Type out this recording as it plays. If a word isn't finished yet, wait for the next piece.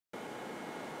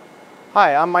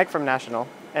Hi, I'm Mike from National,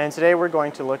 and today we're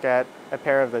going to look at a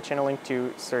pair of the Channel Link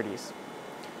II SerDes.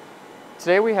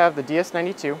 Today we have the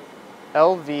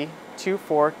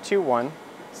DS92LV2421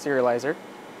 Serializer,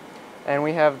 and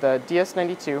we have the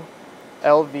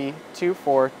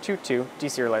DS92LV2422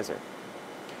 Deserializer.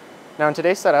 Now in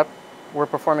today's setup, we're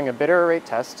performing a bit error rate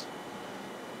test.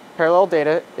 Parallel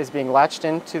data is being latched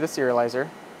into the serializer.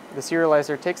 The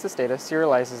serializer takes this data,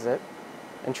 serializes it,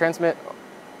 and transmits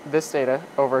this data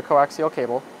over a coaxial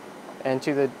cable and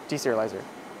to the deserializer.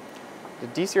 The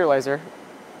deserializer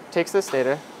takes this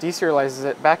data, deserializes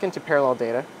it back into parallel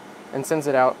data, and sends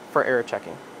it out for error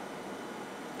checking.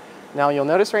 Now you'll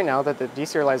notice right now that the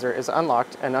deserializer is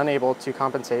unlocked and unable to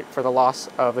compensate for the loss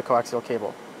of the coaxial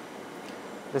cable.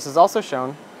 This is also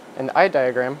shown in the eye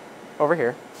diagram over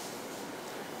here.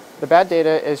 The bad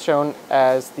data is shown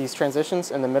as these transitions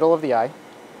in the middle of the eye,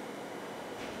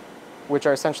 which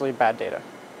are essentially bad data,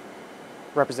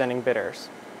 representing bit errors.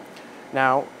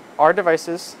 Now, our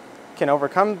devices can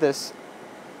overcome this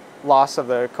loss of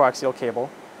the coaxial cable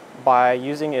by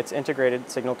using its integrated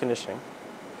signal conditioning.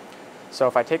 So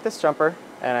if I take this jumper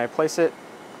and I place it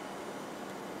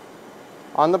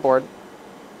on the board,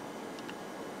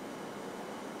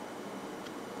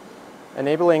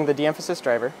 enabling the de-emphasis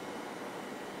driver,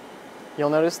 you'll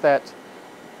notice that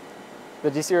the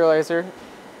deserializer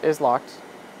is locked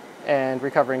and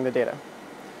recovering the data.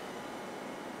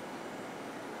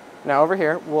 Now over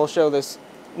here, we'll show this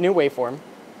new waveform.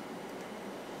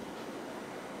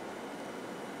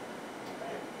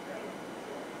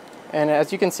 And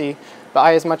as you can see, the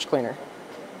eye is much cleaner.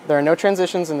 There are no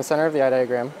transitions in the center of the eye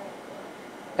diagram,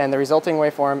 and the resulting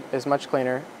waveform is much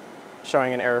cleaner,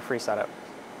 showing an error-free setup.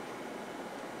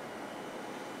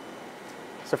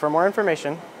 So for more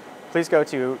information, please go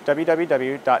to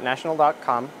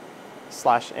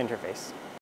www.national.com/interface.